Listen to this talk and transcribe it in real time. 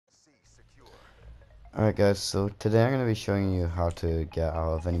Alright guys, so today I'm going to be showing you how to get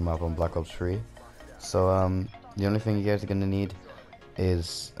out of any map on Black Ops 3. So the only thing you guys are going to need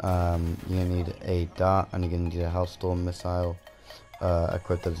is you're going to need a dart and you're going to need a Hellstorm missile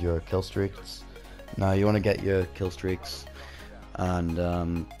equipped as your kill streaks. Now you want to get your kill streaks,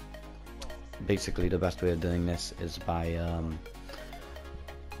 and basically the best way of doing this is by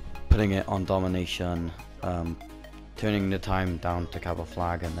putting it on domination, turning the time down to cap a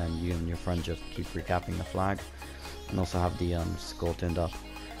flag, and then you and your friend just keep recapping the flag, and also have the score turned up.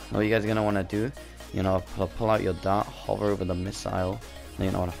 Now what you guys are gonna want to do, pull out your dart, hover over the missile, then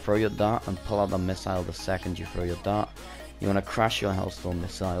you're gonna want to throw your dart and pull out the missile the second you throw your dart. You want to crash your Hellstorm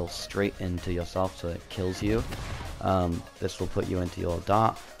missile straight into yourself so it kills you. This will put you into your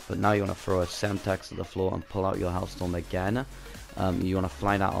dart, but now you want to throw a Semtex to the floor and pull out your Hellstorm again. You want to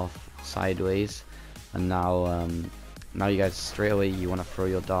fly that off sideways, and now you guys straight away you want to throw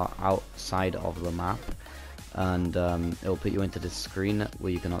your dart outside of the map, and it'll put you into this screen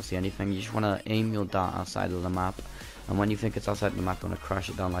where you cannot see anything. You just want to aim your dart outside of the map, and when you think it's outside the map you want to crash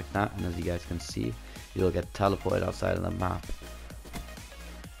it down like that, and as you guys can see you'll get teleported outside of the map.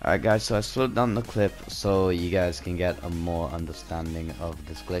 Alright guys, so I slowed down the clip so you guys can get a more understanding of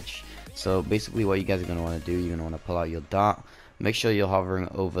this glitch. So basically what you guys are going to want to do, you're going to want to pull out your dart. Make sure you're hovering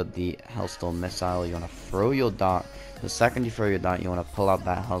over the Hellstorm missile. You want to throw your dart. The second you throw your dart, you want to pull out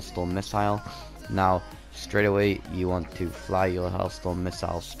that Hellstorm missile. Now straight away you want to fly your Hellstorm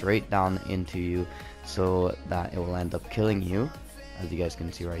missile straight down into you so that it will end up killing you, as you guys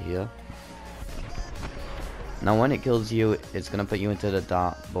can see right here. Now when it kills you, it's going to put you into the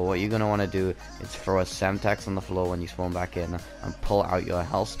dart, but what you're going to want to do is throw a Semtex on the floor when you spawn back in and pull out your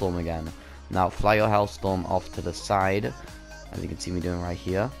Hellstorm again. Now fly your Hellstorm off to the side, as you can see me doing right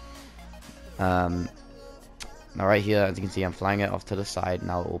here. Now right here, as you can see, I'm flying it off to the side.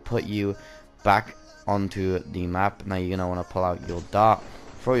 Now it will put you back onto the map. Now you're going to want to pull out your dart,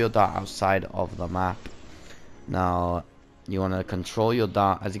 throw your dart outside of the map. Now you want to control your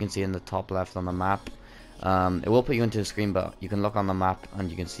dart, as you can see in the top left on the map. It will put you into the screen, but you can look on the map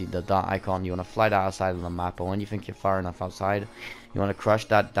and you can see the dart icon. You want to fly that outside of the map, but when you think you're far enough outside, you want to crush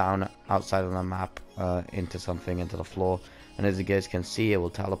that down outside of the map into something, into the floor, and as you guys can see, it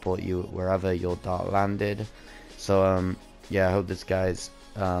will teleport you wherever your dart landed. So yeah, I hope this guys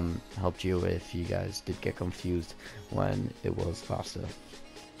helped you if you guys did get confused when it was faster.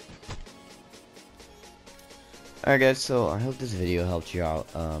 Alright guys, so I hope this video helped you out.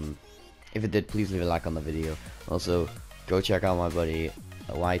 If it did, please leave a like on the video. Also, go check out my buddy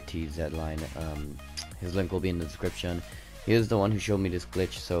YT ZLine. His link will be in the description. He is the one who showed me this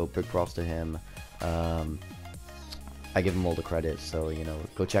glitch, so big props to him. I give him all the credit, so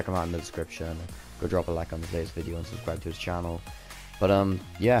go check him out in the description. Go drop a like on today's video and subscribe to his channel. But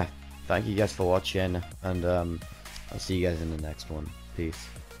yeah, thank you guys for watching, and I'll see you guys in the next one. Peace.